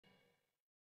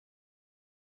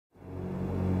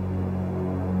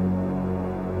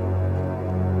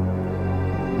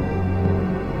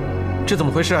这怎么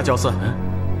回事啊，焦四？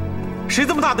谁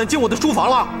这么大胆进我的书房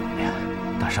了？哎呀，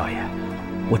大少爷，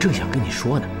我正想跟你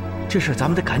说呢，这事咱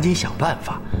们得赶紧想办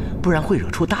法，不然会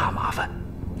惹出大麻烦。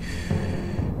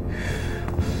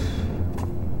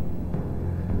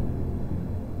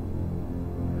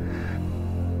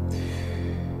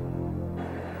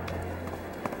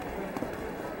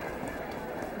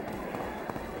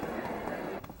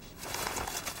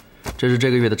这是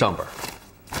这个月的账本，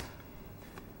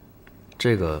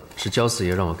这个是焦四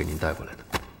爷让我给您带过来的。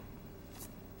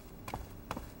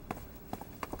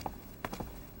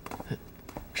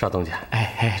少东家，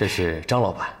这是张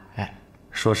老板，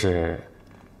说是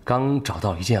刚找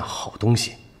到一件好东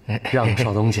西，让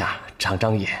少东家长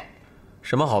长眼。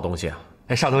什么好东西啊？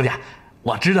少东家，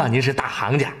我知道您是大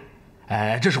行家，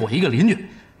这是我一个邻居，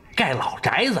盖老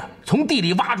宅子从地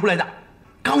里挖出来的，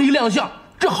刚一亮相。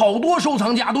这好多收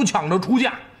藏家都抢着出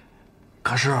价，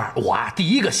可是我第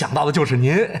一个想到的就是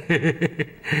您。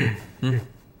您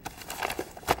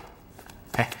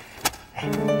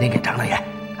给长长眼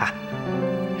啊！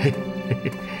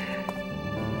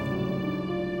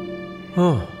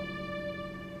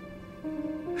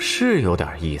是有点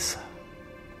意思。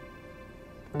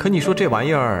可你说这玩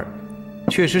意儿，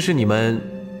确实是你们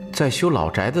在修老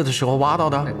宅子的时候挖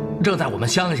到的？这在我们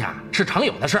乡下是常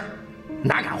有的事儿。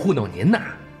哪敢糊弄您呢？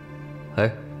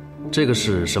哎，这个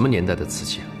是什么年代的瓷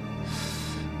器啊？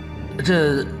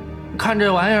这，看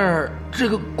这玩意儿，这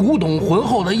个古董浑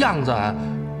厚的样子，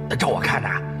照我看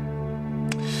呐，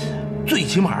最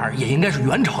起码也应该是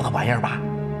元朝的玩意儿吧？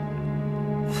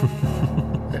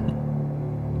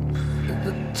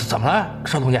怎么了，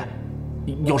少东家？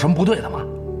有什么不对的吗？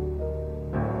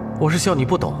我是笑你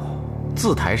不懂，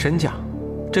自抬身价，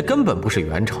这根本不是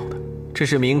元朝的，这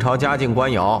是明朝嘉靖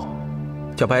官窑。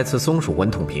叫白瓷松鼠文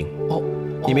筒瓶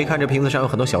你没看这瓶子上有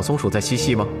很多小松鼠在嬉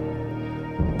戏吗？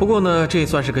不过呢，这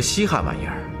算是个稀罕玩意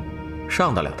儿，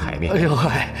上得了台面。哎呦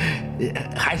嗨，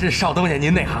还是少东家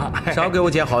您内行。少给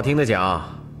我捡好听的讲。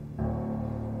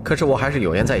可是我还是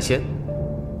有言在先，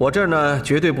我这儿呢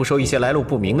绝对不收一些来路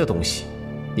不明的东西，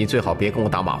你最好别跟我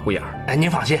打马虎眼儿。您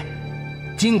放心，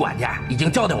金管家已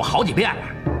经交代我好几遍了，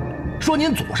说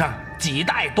您祖上几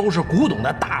代都是古董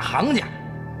的大行家、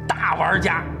大玩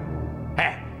家。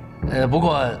不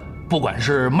过不管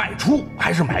是卖出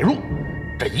还是买入，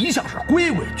这一向是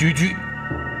规规矩矩，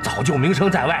早就名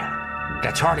声在外了，这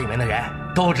圈里面的人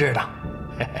都知道。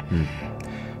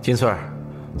金穗儿，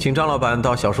请张老板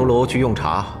到小书楼去用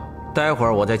茶，待会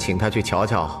儿我再请他去瞧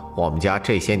瞧我们家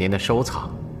这些年的收藏，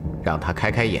让他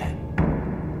开开眼。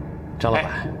张老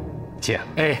板，请。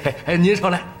您受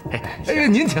累。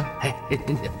您请。您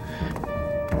请。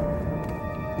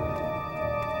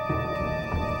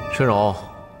春荣，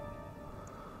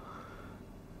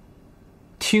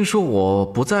听说我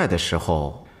不在的时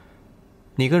候，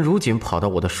你跟如锦跑到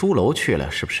我的书楼去了，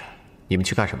是不是？你们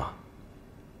去干什么？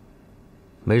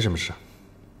没什么事。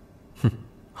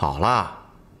好啦，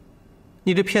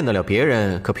你这骗得了别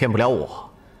人，可骗不了我。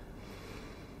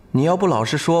你要不老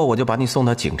实说，我就把你送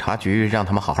到警察局，让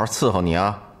他们好好伺候你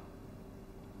啊。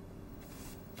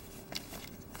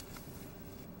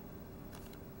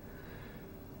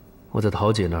我在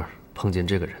桃姐那儿碰见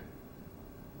这个人，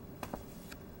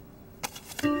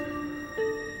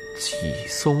季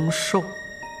松寿，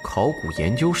考古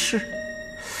研究室。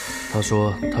他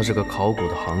说他是个考古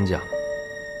的行家。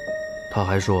他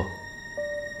还说，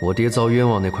我爹遭冤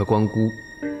枉那块棺箍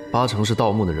，8成是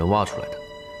盗墓的人挖出来的。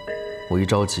我一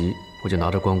着急，我就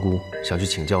拿着棺箍想去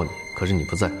请教你，可是你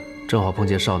不在，正好碰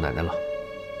见少奶奶了，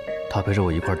她陪着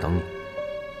我一块等你。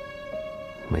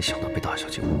没想到被大小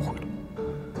姐误会了。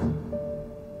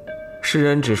世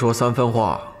人只说3分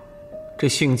话，这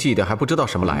姓季的还不知道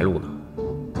什么来路呢。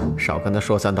少跟他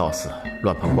说三道四，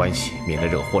乱攀关系，免得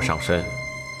惹祸上身。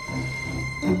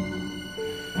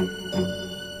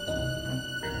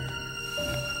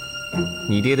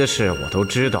你爹的事我都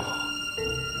知道，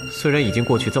虽然已经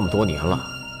过去这么多年了，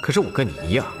可是我跟你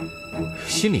一样，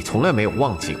心里从来没有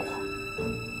忘记过。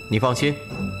你放心，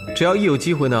只要一有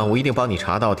机会呢，我一定帮你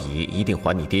查到底，一定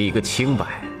还你爹一个清白。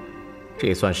这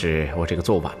也算是我这个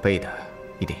做晚辈的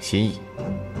一点心意。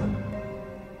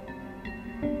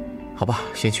好吧，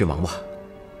先去忙吧。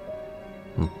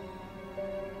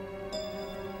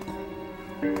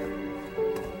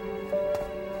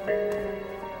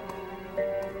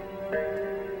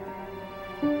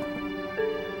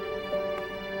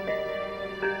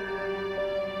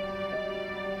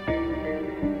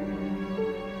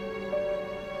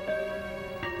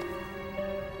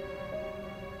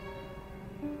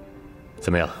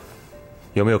怎么样，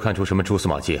有没有看出什么蛛丝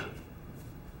马迹啊？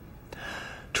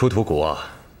出土骨啊，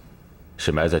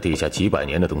是埋在地下几百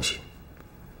年的东西，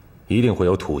一定会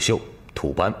有土锈、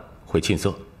土斑，会沁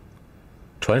色。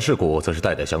传世骨则是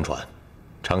代代相传，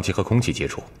长期和空气接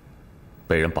触，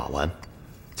被人把玩，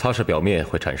擦拭表面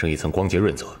会产生一层光洁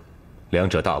润泽，两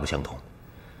者大不相同。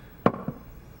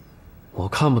我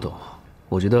看不懂，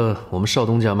我觉得我们少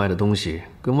东家卖的东西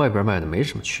跟外边卖的没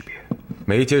什么区别。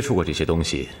没接触过这些东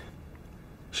西，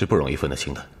是不容易分得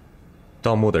清的。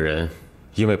盗墓的人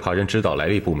因为怕人知道来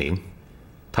历不明，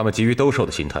他们急于兜售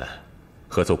的心态，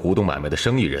和做古董买卖的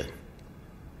生意人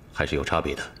还是有差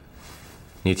别的。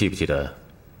你记不记得，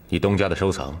你东家的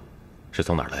收藏是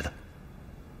从哪儿来的？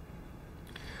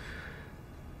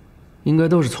应该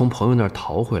都是从朋友那儿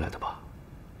淘回来的吧？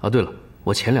啊，对了，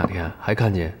我前2天还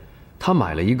看见他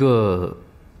买了一个，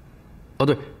哦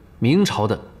对，明朝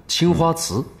的青花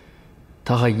瓷，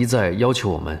他还一再要求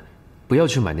我们不要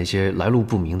去买那些来路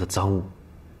不明的赃物。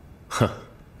哼，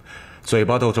嘴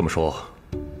巴都这么说。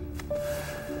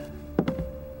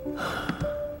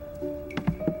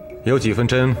有几分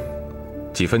真，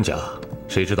几分假，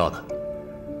谁知道呢？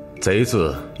贼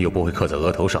字又不会刻在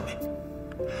额头上面，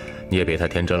你也别太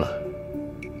天真了，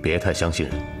别太相信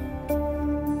人。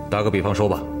打个比方说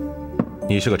吧，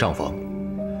你是个账房，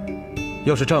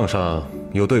要是账上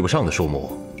有对不上的数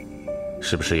目，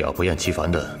是不是也要不厌其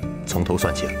烦的从头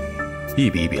算起，一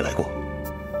笔一笔来过？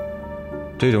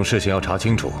这种事情要查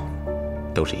清楚，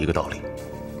都是一个道理，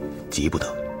急不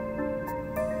得。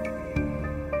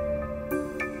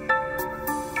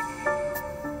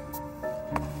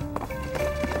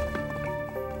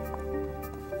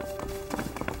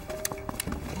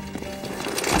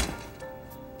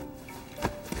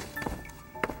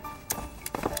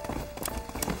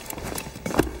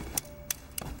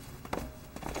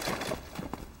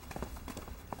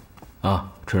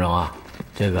春荣啊，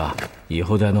这个以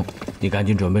后再弄，你赶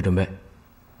紧准备准备。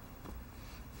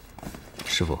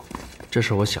师傅，这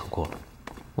事我想过了，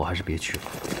我还是别去了。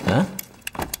嗯，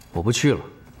我不去了。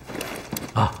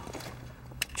啊，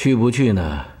去不去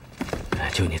呢？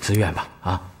就你自愿吧。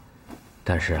啊，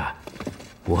但是啊，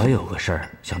我有个事儿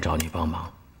想找你帮忙。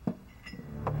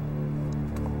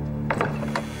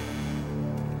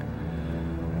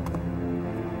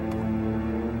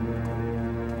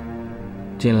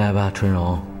进来吧，春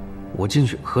荣。我进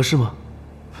去合适吗？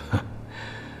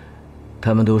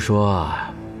他们都说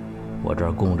啊，我这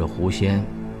儿供着狐仙，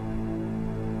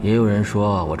也有人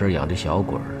说我这儿养着小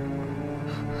鬼儿。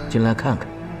进来看看，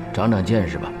长长见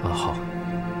识吧。啊，好。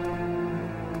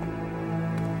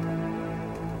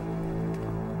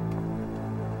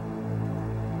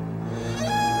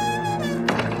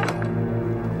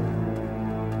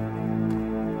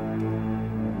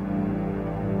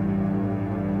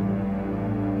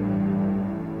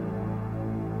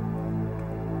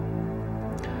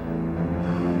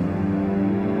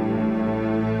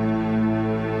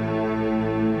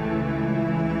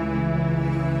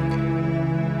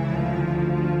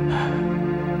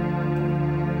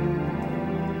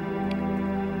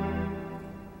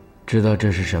知道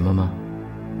这是什么吗？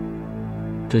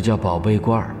这叫宝贝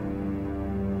罐儿，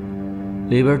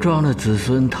里边装着子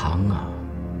孙糖啊。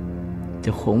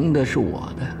这红的是我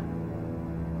的，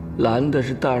蓝的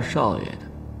是大少爷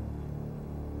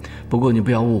的。不过你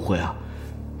不要误会啊，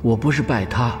我不是拜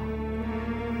他，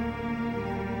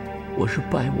我是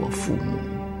拜我父母。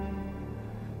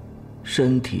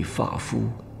身体发肤，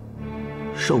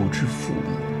受之父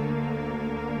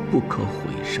母，不可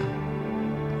毁伤。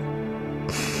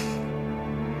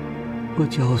我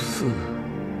骄肆，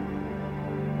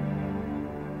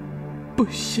不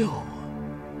孝啊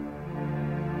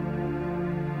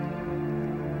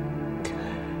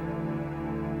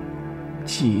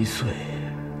！7岁，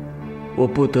我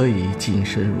不得已晋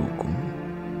升入宫，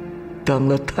当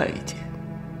了太监。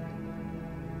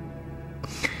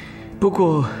不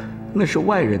过那是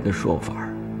外人的说法，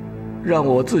让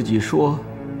我自己说，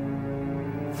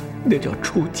那叫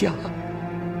出家。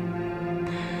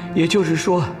也就是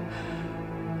说，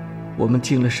我们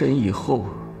净了身以后，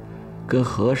跟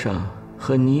和尚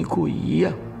和尼姑一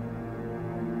样，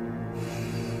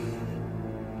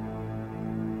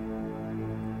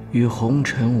与红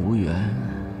尘无缘，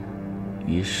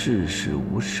与世事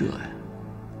无涉呀，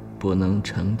不能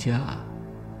成家，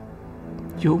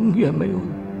永远没有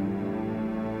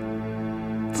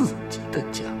自己的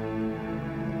家。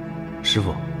师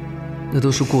傅，那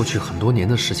都是过去很多年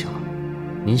的事情了，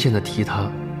您现在提他，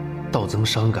倒增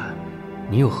伤感。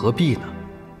你又何必呢？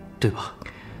对吧？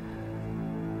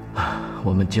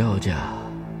我们焦家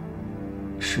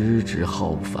失之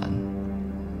浩繁，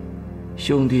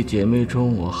兄弟姐妹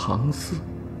中我行4，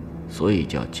所以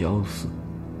叫焦4。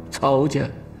曹家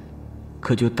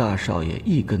可就大少爷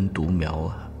一根独苗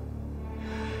啊！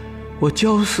我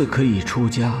焦4可以出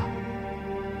家，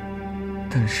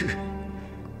但是，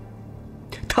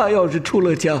他要是出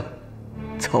了家，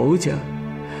曹家，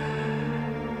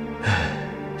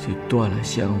就断了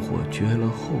香火，绝了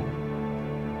后。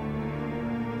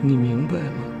你明白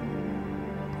吗？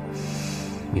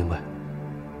明白。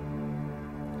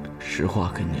实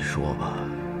话跟你说吧，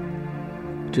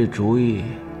这主意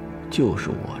就是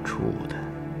我出的，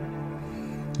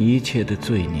一切的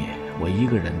罪孽我一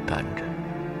个人担着，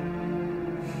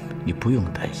你不用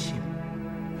担心，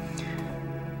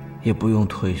也不用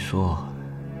退缩，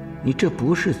你这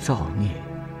不是造孽，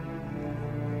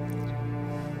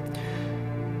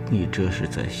你这是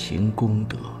在行功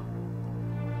德，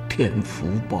添福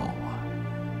报啊，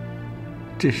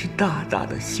这是大大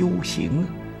的修行啊。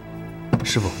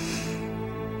师父，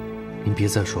您别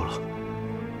再说了。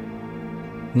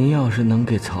你要是能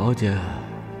给曹家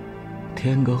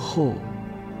添个后，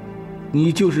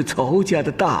你就是曹家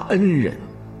的大恩人，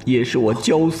也是我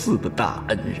焦寺的大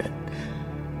恩人。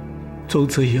从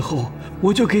此以后，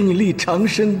我就给你立长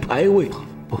生牌位，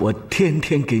我天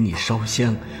天给你烧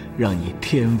香，让你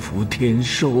添福添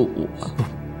寿啊！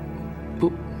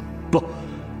不，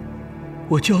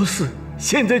我焦寺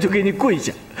现在就给你跪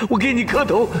下，我给你磕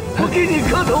头，我给你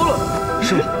磕头了。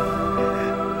师父，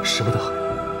舍不得，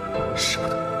舍不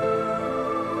得。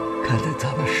看在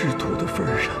咱们师徒的份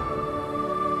上，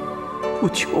我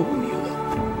求你了，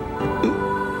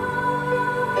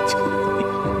求你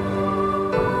了。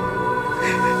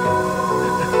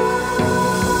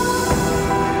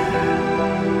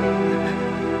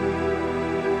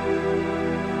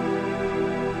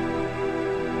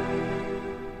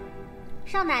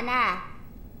少奶奶，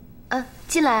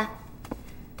进来。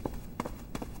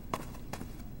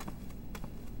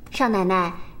少奶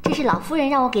奶，这是老夫人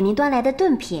让我给您端来的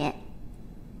炖品。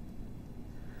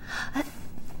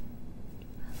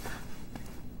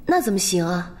那怎么行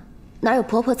啊？哪有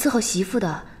婆婆伺候媳妇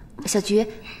的？小菊，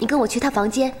你跟我去她房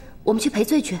间，我们去赔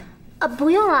罪去。不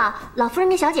用了，老夫人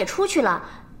跟小姐出去了。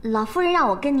老夫人让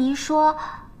我跟您说，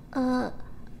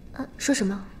说什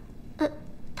么？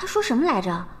她说什么来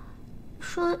着？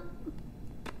说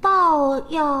抱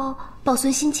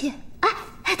孙心切。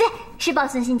对，是抱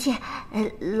孙心切。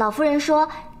老夫人说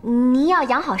您要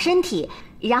养好身体，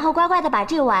然后乖乖的把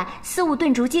这碗四物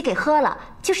炖竹鸡给喝了，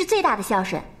就是最大的孝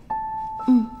顺。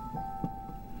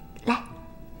来，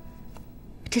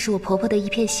这是我婆婆的一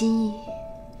片心意，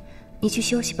你去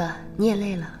休息吧，你也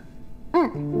累了。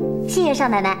谢谢少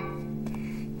奶奶。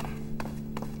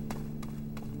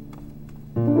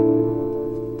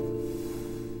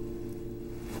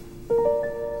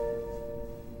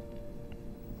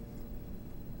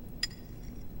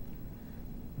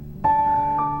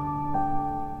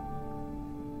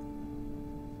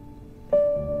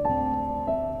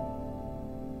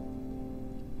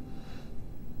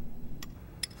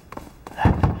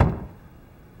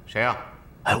谁呀？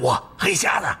我黑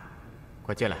瞎子，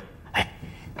快进来。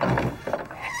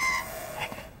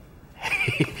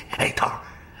头儿，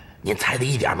您猜的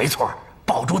一点没错，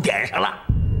爆竹点上了。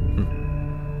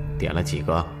点了几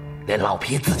个？连老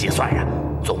皮自己算上，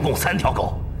总共3条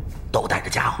狗，都带着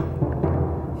家伙。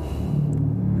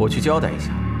我去交代一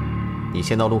下，你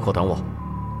先到路口等我。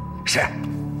是。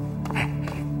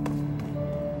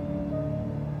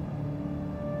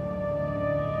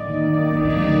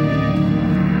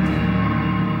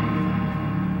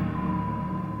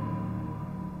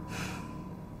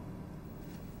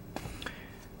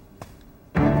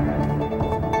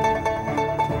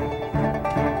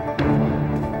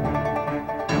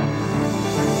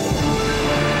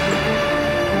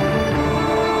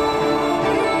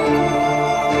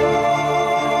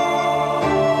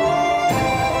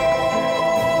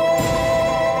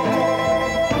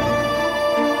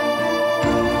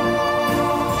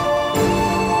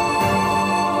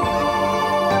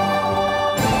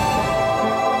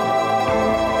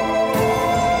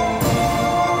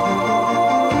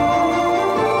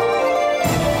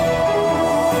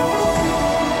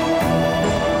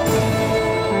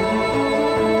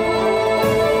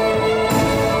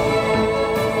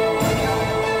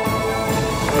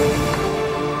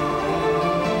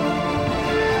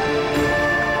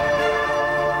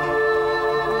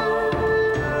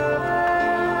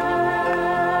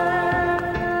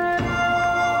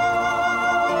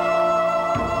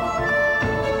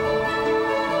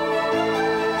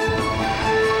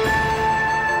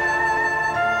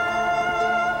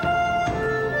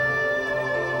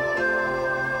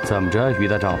怎么着，于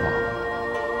大丈夫？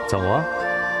走啊！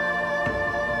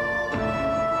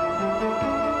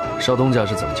少东家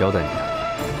是怎么交代你的？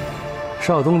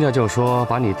少东家就说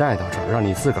把你带到这儿，让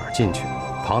你自个儿进去，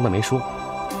旁的没说。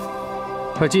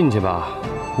快进去吧，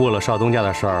误了少东家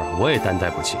的事儿，我也担待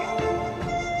不起。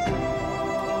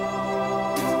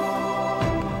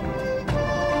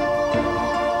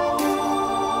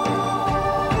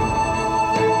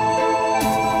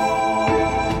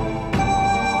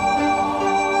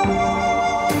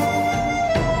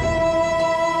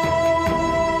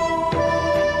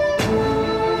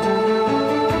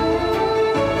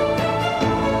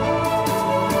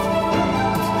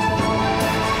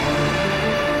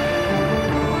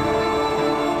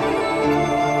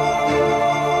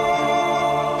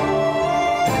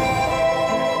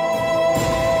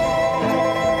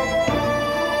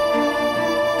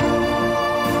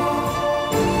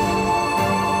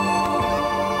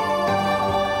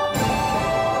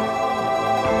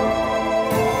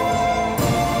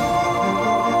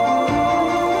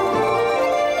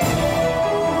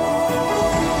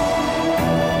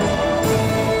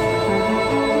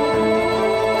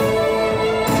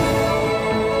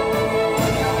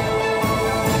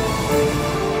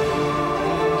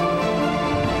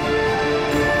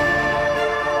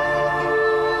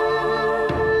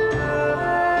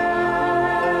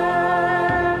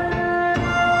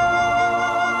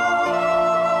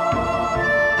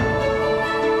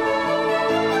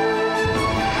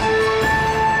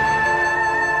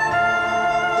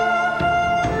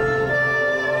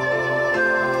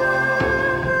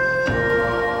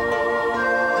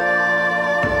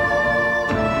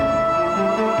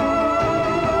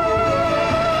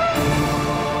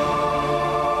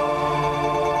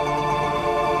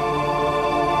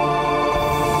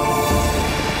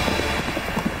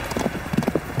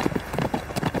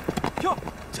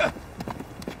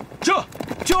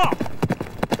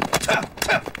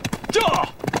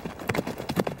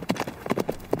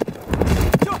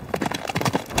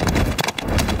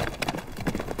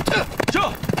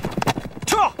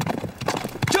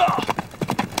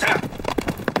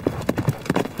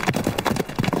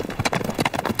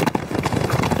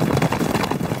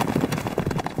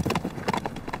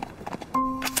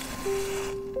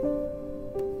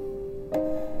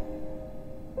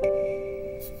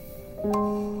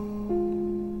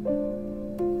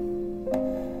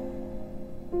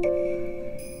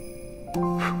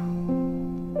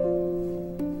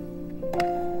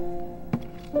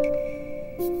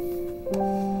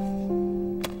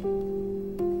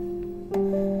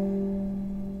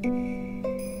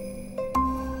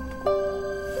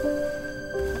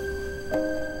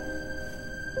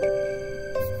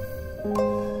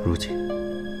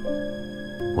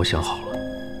我想好了，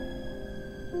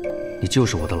你就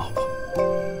是我的老婆，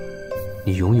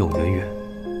你永永远远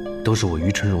都是我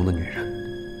余春荣的女人。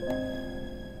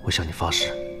我向你发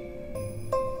誓，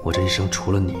我这一生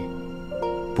除了你，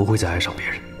不会再爱上别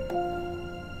人。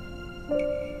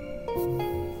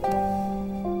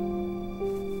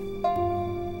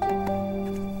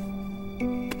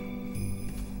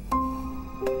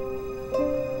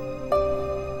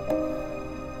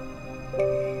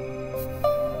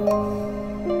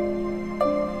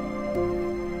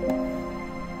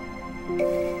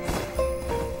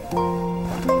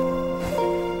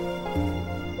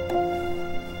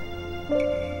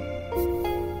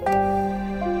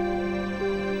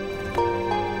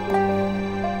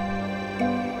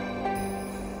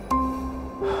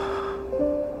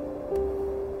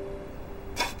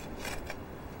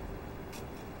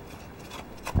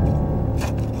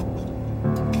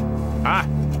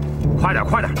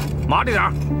快点，麻利点。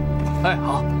哎，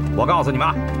好，我告诉你们，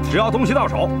只要东西到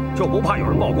手，就不怕有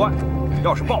人报官。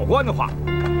要是报官的话，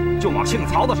就往姓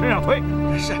曹的身上推。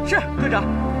是，队长，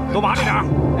都麻利点。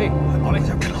哎，好嘞。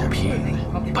这老皮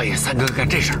半夜3更干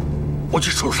这事儿，我去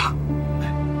收拾他。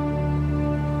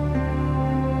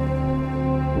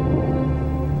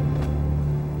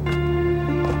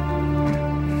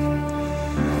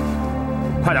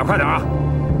快点啊！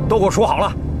都给我数好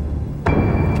了。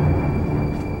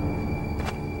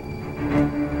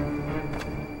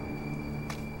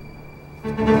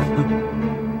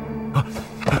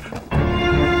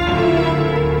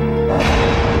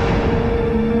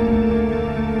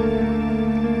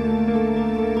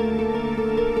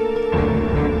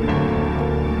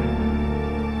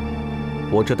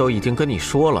我这都已经跟你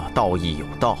说了，道义有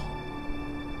道。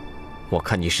我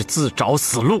看你是自找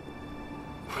死路。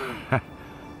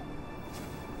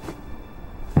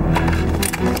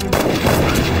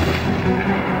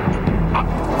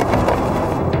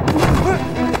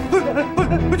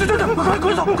快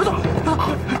走！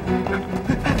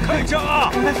开枪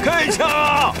啊！开枪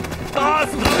啊！打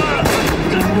死他们！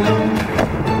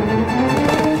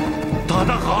打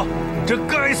得好，这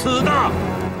该死的！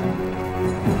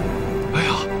哎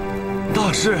呀，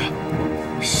大师，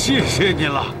谢谢你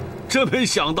了！真没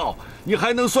想到你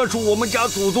还能算出我们家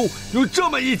祖宗有这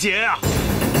么一劫啊！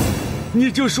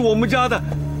你就是我们家的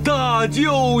大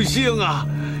救星啊！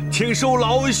请受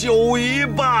老朽一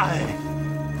拜。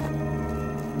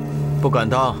不敢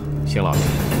当，邢老爷。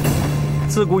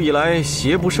自古以来，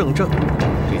邪不胜正，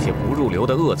这些不入流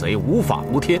的恶贼无法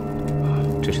无天，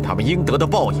这是他们应得的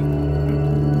报应。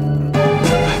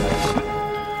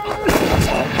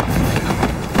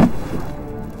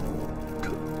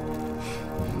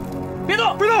别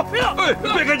动！哎，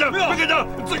别开枪！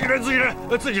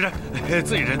自己人！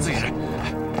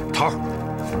头儿，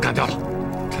干掉了！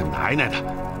这奶奶的，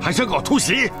还想搞突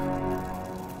袭！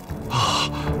啊！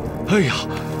哎呀，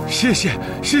谢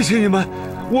谢你们，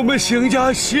我们邢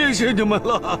家谢谢你们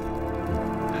了。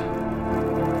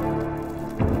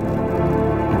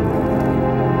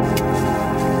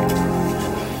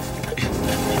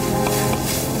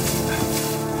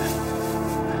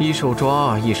一手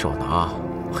抓，一手拿，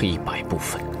黑白不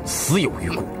分，死有余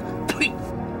辜。呸！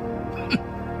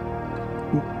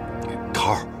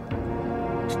头儿，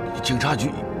警察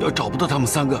局要找不到他们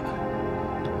3个，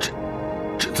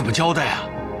这怎么交代啊？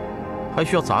还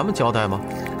需要咱们交代吗？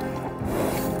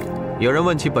有人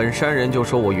问起本山人，就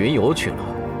说我云游去了，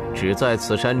只在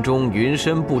此山中，云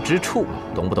深不知处，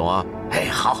懂不懂啊？哎，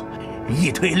好，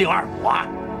一推625啊！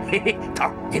嘿嘿，头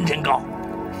儿您真高。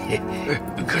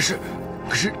可是，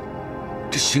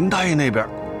这邢大爷那边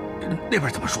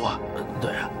怎么说啊？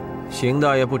对啊，邢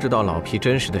大爷不知道老皮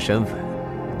真实的身份，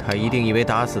他一定以为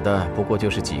打死的不过就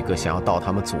是几个想要盗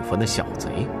他们祖坟的小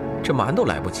贼，这瞒都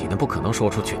来不及，那不可能说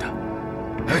出去的。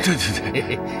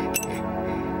对。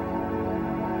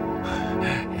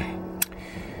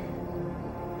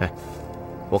哎，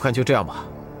我看就这样吧。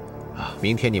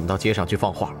明天你们到街上去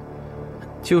放话，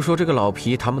就说这个老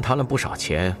皮他们贪了不少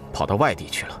钱，跑到外地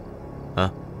去了。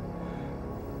啊，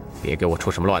别给我出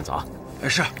什么乱子啊！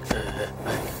是。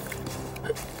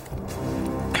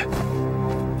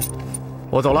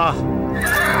我走了。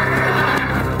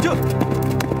就。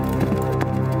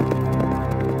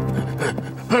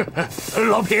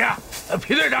老皮啊，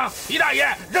皮队长，皮大爷，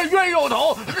这冤有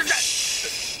头，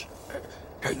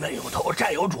这冤有头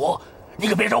债有主，你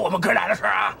可别找我们哥俩的事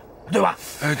啊，对吧？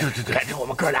对，改天我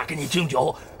们哥俩给你敬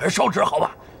酒烧纸，好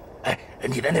吧？哎，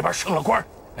你在那边升了官，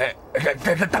哎，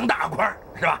这当大官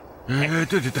是吧？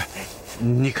对，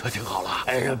你可听好了，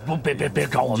哎，不，别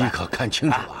找我们，你可看清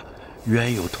楚啊，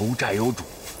冤有头债有主，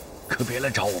可别来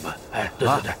找我们。哎，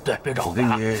对，别找我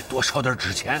们，我给你多烧点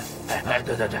纸钱。哎，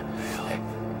对。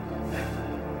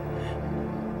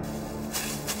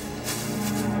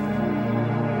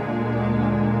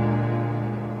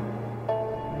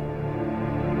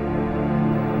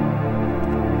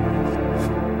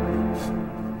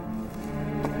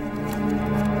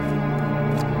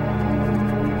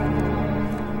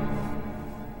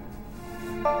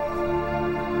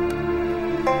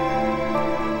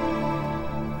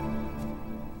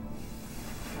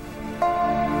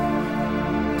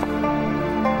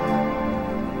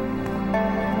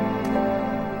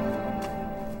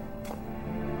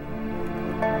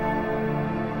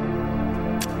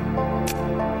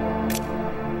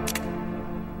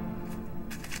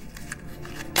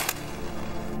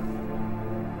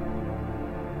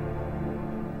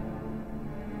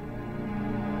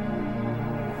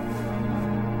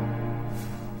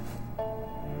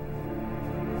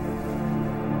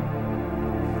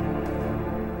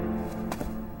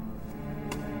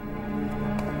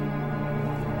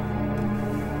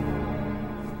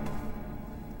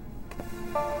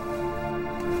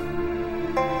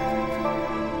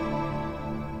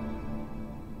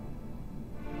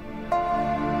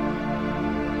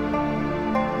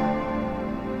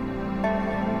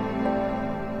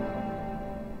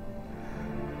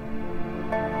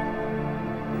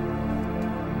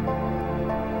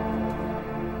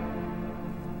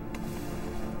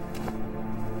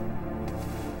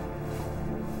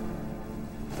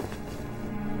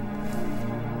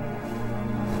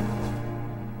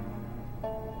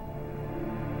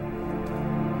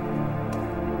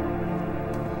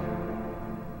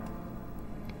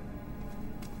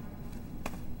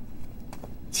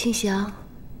庆祥，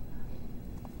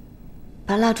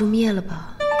把蜡烛灭了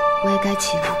吧，我也该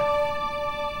起了。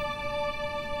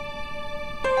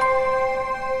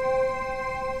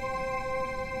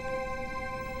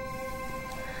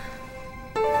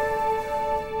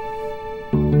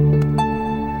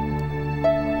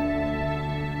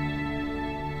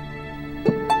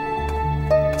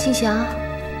庆祥，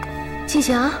庆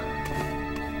祥。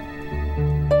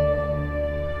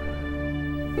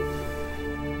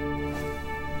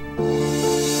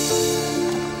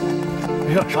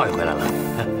 哎呀，少爷回来了。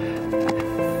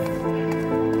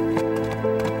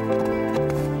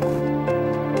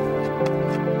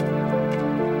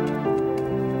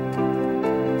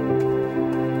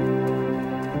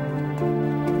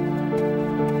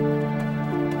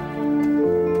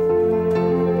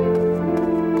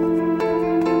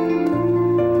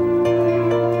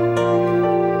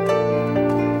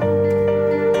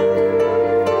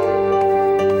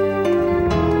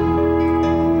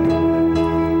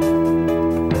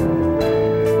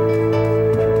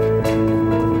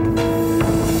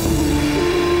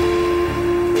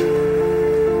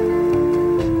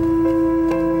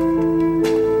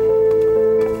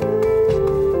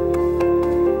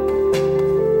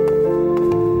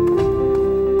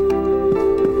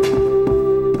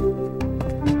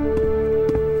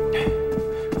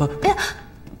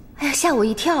吓我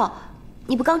一跳！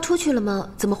你不刚出去了吗？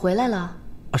怎么回来了？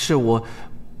是我，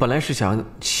本来是想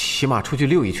骑马出去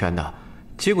溜一圈的，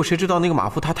结果谁知道那个马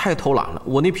夫他太偷懒了，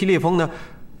我那匹烈风呢，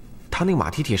他那个马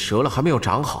蹄铁折了，还没有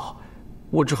长好，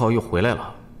我只好又回来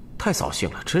了，太扫兴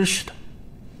了，真是的。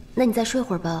那你再睡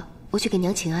会儿吧，我去给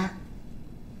娘请安。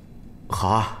好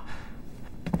啊。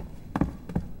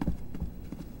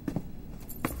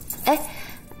哎。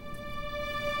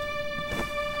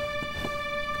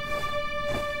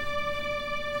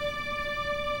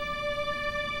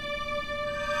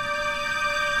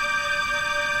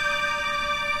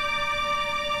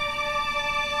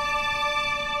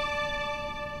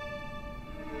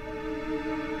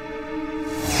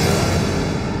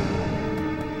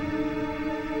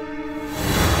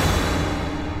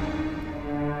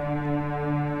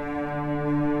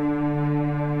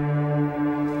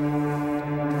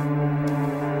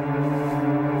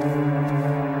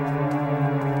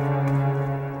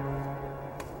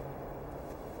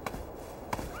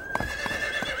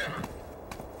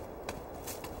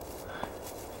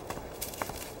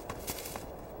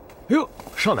 哎呦，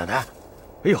少奶奶，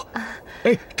哎呦，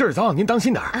哎，这儿脏，您当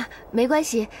心点啊，没关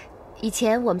系。以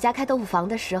前我们家开豆腐房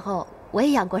的时候，我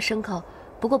也养过牲口，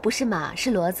不过不是马，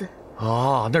是骡子。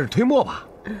哦，那是推磨吧？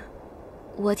嗯，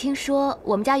我听说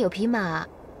我们家有匹马，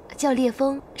叫烈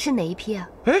风，是哪一匹啊？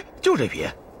哎，就这匹，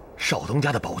少东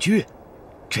家的宝驹，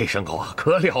这牲口啊，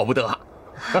可了不得。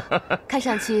看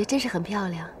上去真是很漂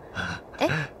亮。哎，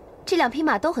这两匹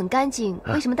马都很干净，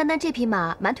为什么单单这匹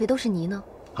马满腿都是泥呢？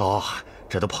哦。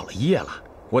 这都跑了一夜了，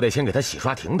我得先给他洗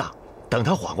刷停当，等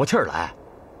他缓过气儿来，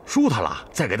舒坦了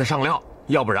再给他上料，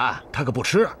要不然他可不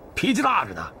吃，脾气大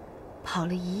着呢。跑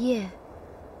了一夜，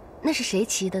那是谁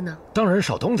骑的呢？当然是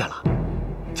少东家了，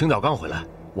清早刚回来，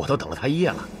我都等了他一夜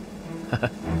了。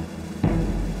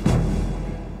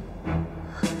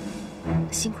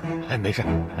辛苦了。哎，没事。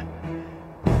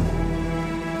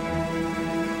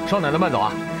少奶奶慢走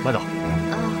啊，慢走。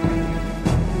啊。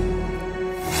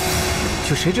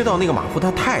 就谁知道那个马夫他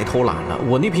太偷懒了，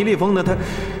我那匹烈风呢，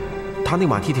他那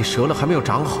马蹄铁折了，还没有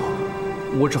长好，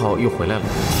我只好又回来了。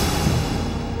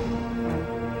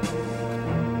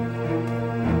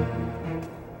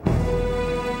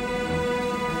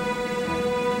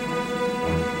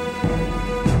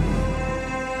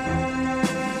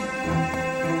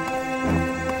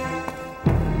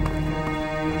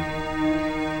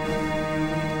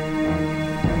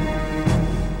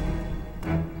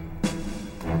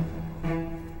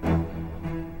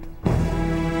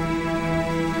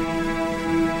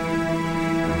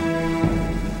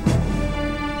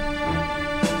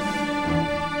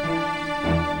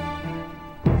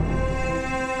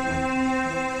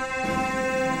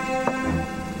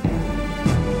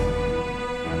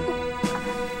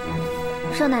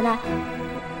少奶奶，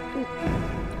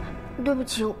对不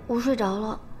起，我睡着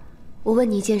了。我问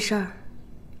你一件事儿，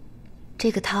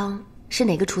这个汤是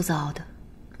哪个厨子熬的？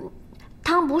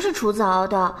汤不是厨子熬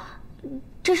的，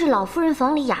这是老夫人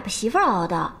房里哑巴媳妇熬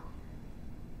的。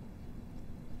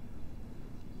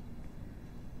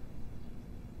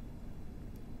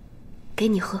给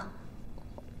你喝。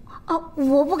哦，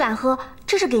我不敢喝，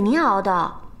这是给您熬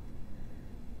的。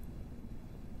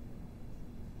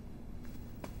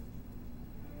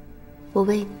我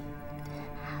喂你。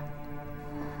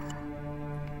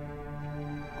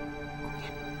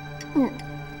嗯，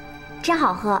这真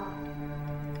好喝。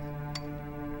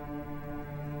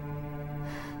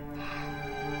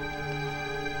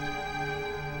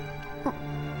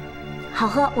好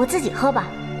喝，我自己喝吧。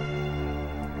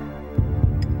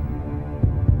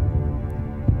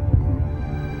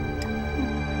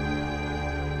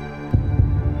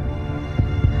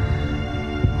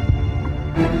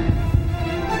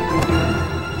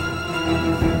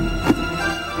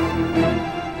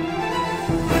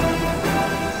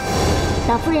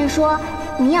老夫人说，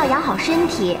你要养好身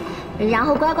体，然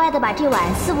后乖乖的把这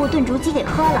碗4物炖竹鸡给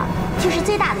喝了，就是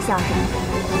最大的孝顺。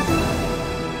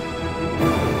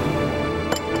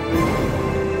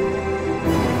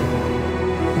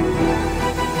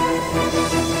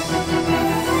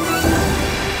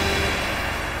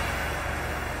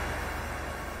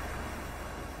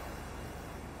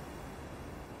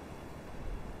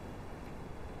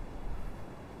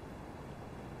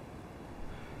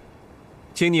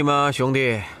敬你们，兄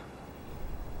弟。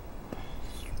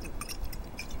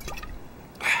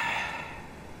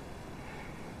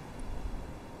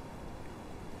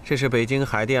这是北京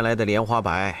海淀来的莲花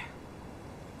白，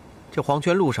这黄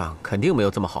泉路上肯定没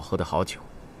有这么好喝的好酒。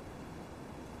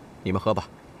你们喝吧。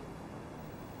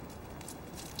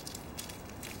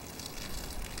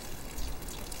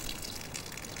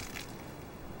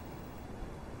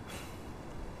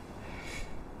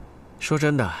说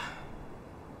真的，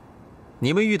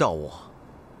你们遇到我，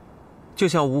就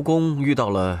像蜈蚣遇到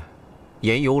了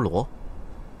盐油螺，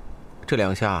这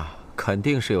2下肯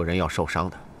定是有人要受伤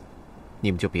的，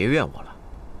你们就别怨我了。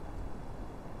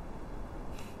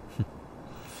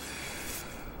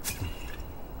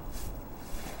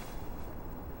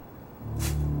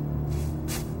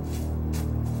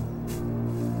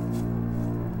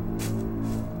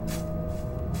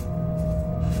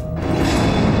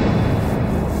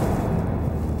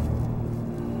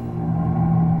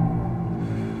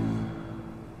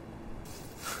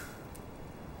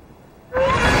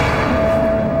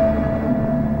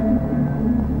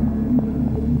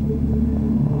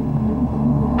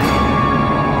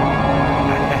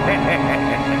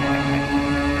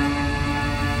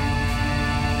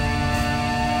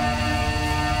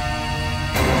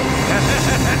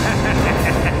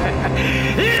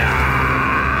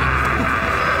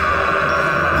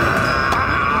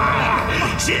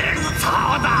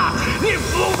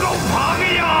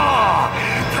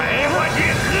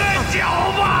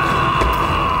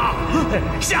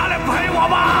下来陪我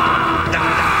吧！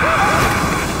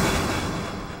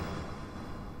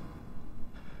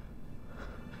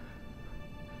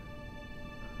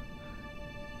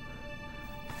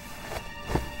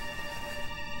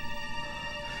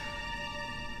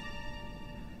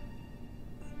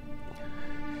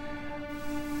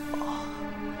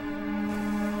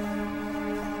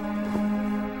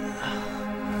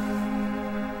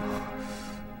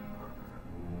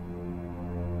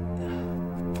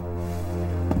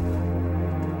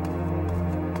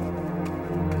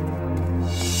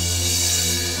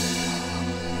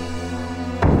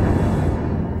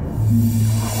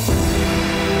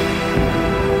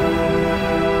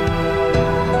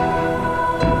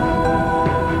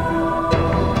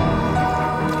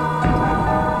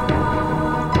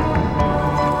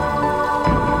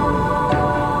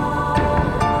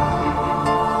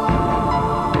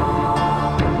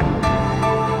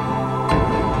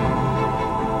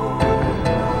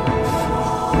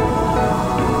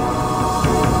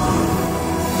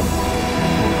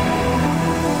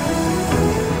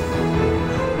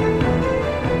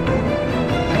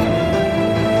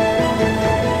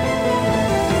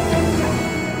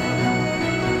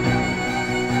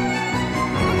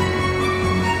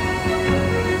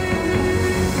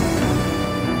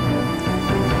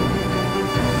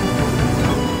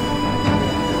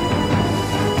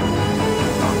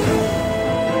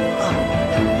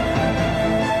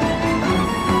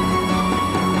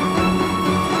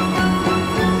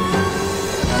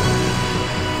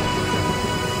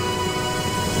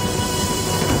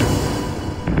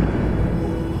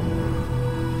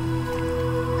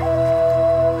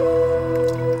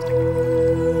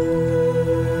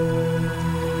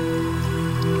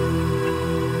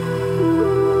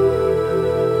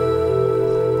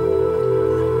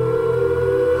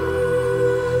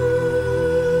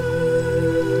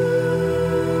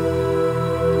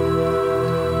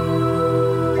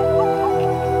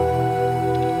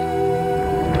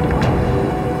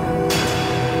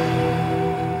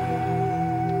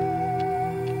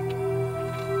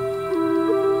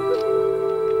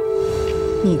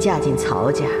你嫁进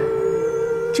曹家，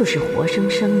就是活生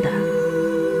生的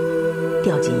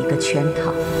掉进一个圈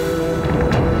套。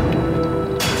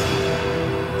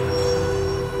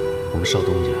我们少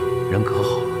东家人可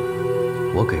好了，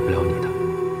我给不了你的，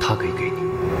他可以给你。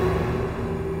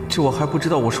这我还不知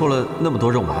道我说了那么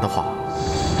多肉麻的话。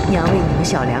娘为你们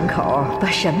小两口把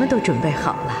什么都准备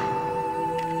好了，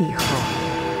以后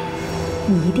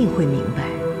你一定会明白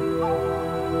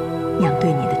娘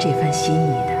对你的这番心意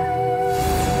的。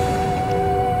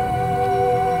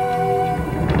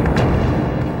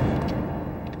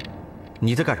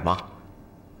你在干什么？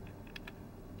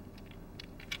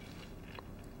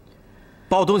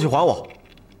把我东西还我！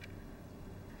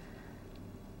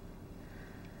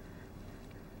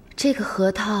这个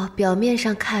核桃表面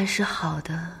上看是好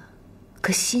的，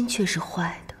可心却是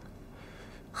坏的。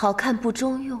好看不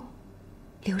中用，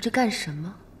留着干什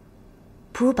么？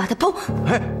不如把它砰！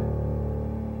哎，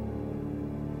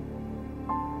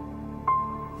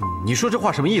你说这话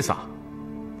什么意思啊？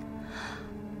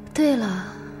对了，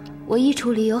我衣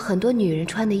橱里有很多女人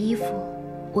穿的衣服，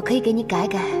我可以给你改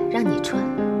改，让你穿。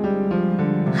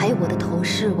还有我的头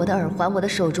饰、我的耳环、我的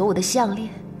手镯、我的项链，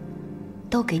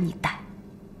都给你戴。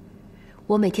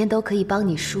我每天都可以帮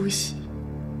你梳洗。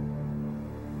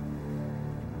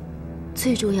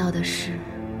最重要的是，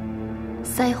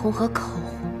腮红和口红。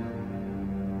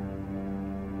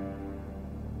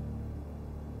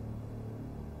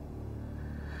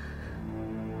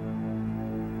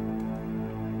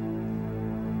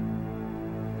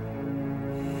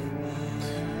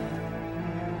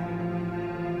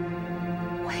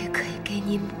我也可以给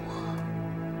你抹。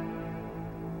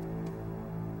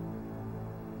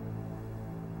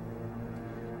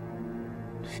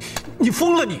你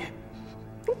疯了你！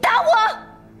你打我！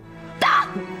打！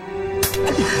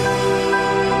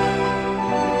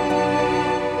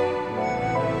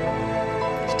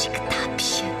你这个大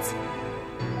骗子！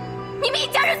你们一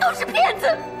家人都是骗子！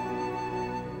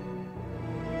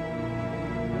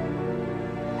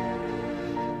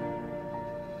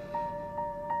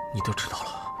你都知道了。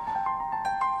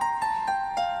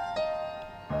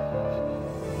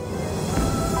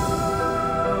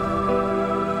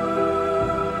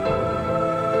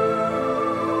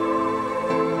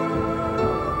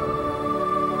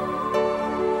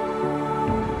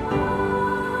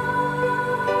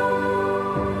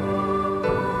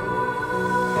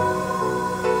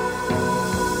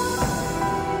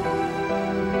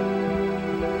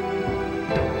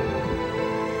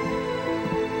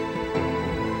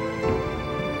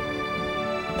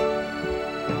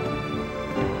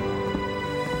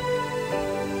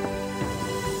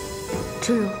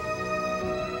春荣，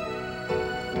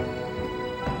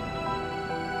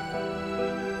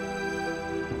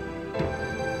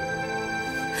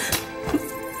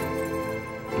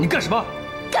你干什么？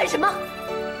干什么？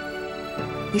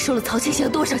你收了曹庆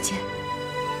祥多少钱？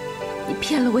你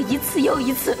骗了我一次又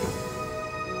一次，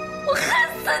我恨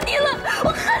死你了！我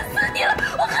恨死你了！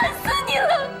我恨死你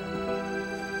了！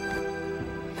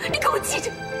你给我记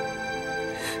着。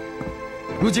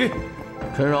如锦，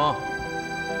春荣。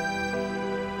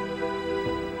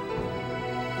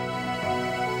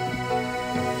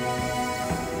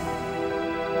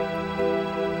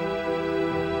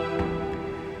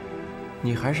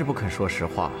你还是不肯说实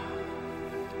话。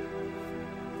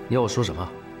你要我说什么？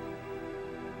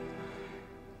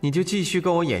你就继续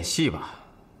跟我演戏吧。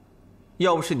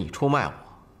要不是你出卖我，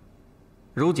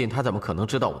如锦他怎么可能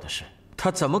知道我的事？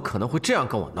他怎么可能会这样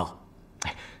跟我闹？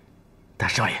哎，大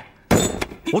少爷，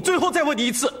我最后再问你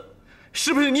一次，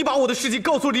是不是你把我的事情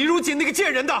告诉李如锦那个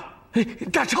贱人的？哎，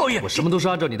大少爷，我什么都是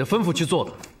按照你的吩咐去做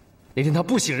的。那天他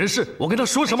不省人事，我跟他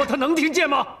说什么，他能听见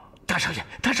吗？大少爷，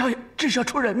大少爷，这是要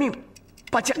出人命了。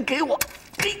把钱给我，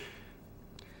给。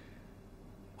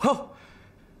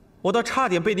我倒差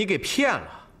点被你给骗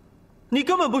了。你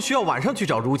根本不需要晚上去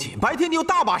找如锦，白天你有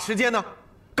大把时间呢。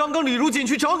刚刚李如锦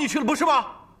去找你去了，不是吗？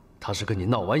他是跟你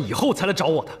闹完以后才来找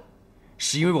我的，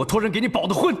是因为我托人给你保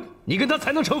的婚，你跟他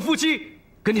才能成夫妻，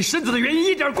跟你生子的原因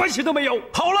一点关系都没有。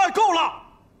好了，够了。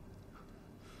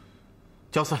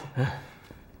焦四，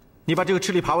你把这个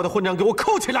吃里扒外的混账给我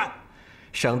扣起来。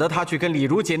省得他去跟李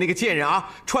如锦那个贱人啊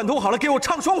串通好了给我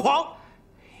唱双簧，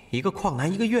一个旷男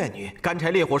一个怨女，干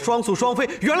柴烈火双宿双飞，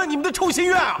圆了你们的臭心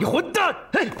愿啊！你混蛋！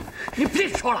哎，你别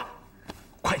说了，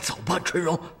快走吧，春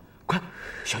荣，快，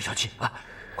消消气啊，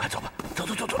快走吧，走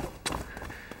走走走。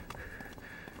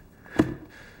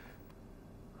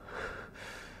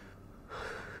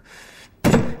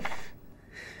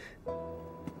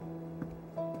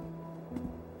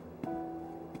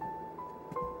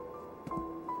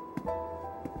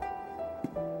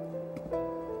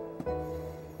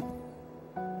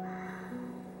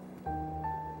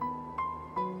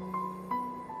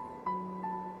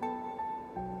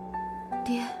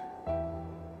爹，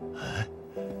哎，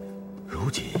如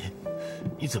锦，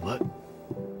你怎么？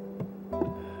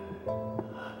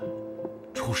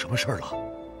出什么事了？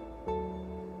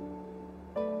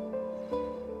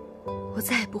我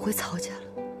再也不会曹家了。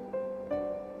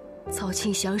曹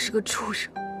庆祥是个畜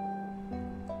生。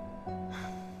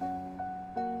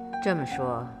这么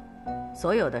说，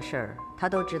所有的事儿他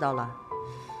都知道了？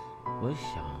我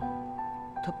想，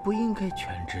他不应该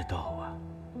全知道啊。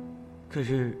可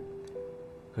是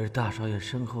大少爷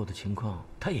身后的情况，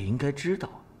他也应该知道。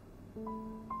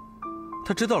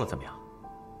他知道了怎么样？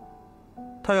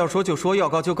他要说就说，要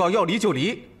告就告，要离就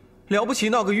离，了不起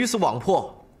闹个鱼死网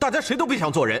破，大家谁都别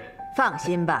想做人。放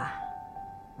心吧，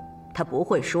他不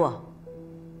会说，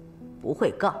不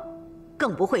会告，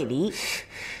更不会离。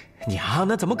娘，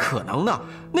那怎么可能呢？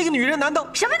那个女人难道……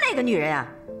什么那个女人啊？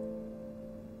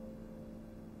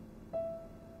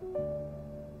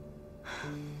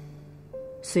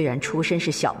虽然出身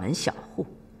是小门小户，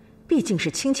毕竟是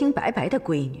清清白白的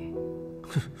闺女。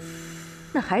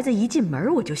那孩子一进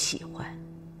门我就喜欢，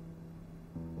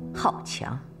好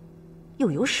强，又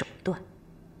有手段。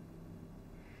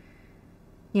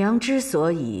娘之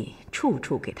所以处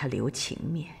处给他留情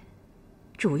面，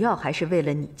主要还是为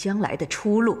了你将来的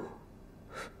出路。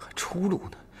还出路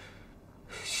呢？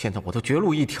现在我都绝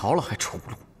路一条了，还出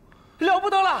路？了不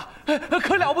得了，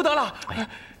可了不得了！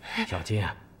小金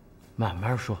啊，慢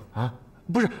慢说啊。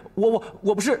不是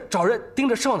我不是找人盯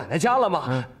着少奶奶家了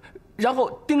吗？然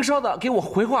后盯梢的给我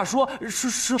回话说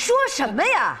什么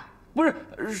呀？不是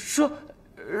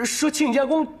说庆家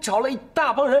公找了一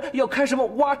大帮人要开什么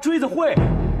挖锥子会。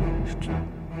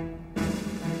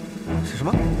是什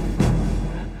么？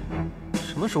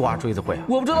什么是挖锥子会啊？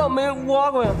我不知道，没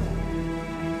挖过呀。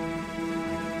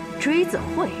锥子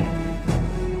会？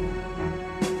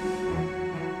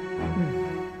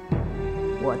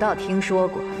我倒听说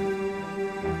过。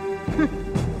哼，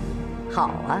好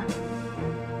啊，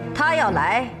他要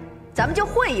来，咱们就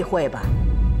会一会吧。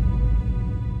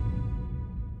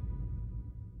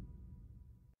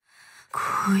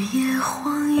枯叶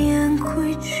荒烟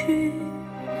归去，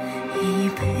一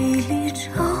杯离照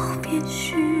别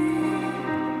绪。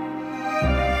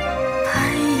半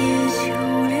夜秋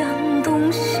凉，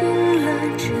冻醒了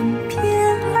枕边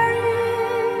耳语。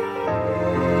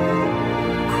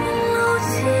空楼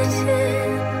寂寂，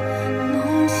浓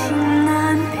情难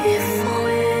避风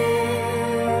雨。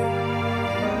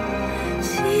几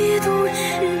度痴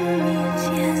迷，剪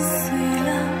碎了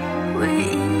回忆。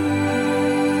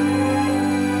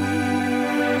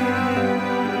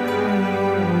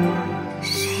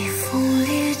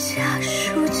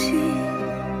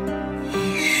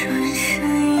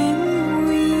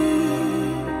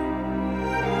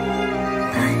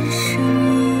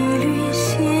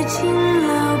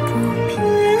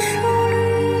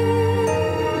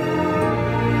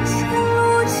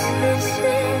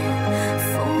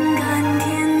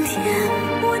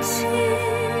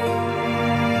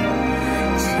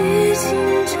寂静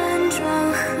着。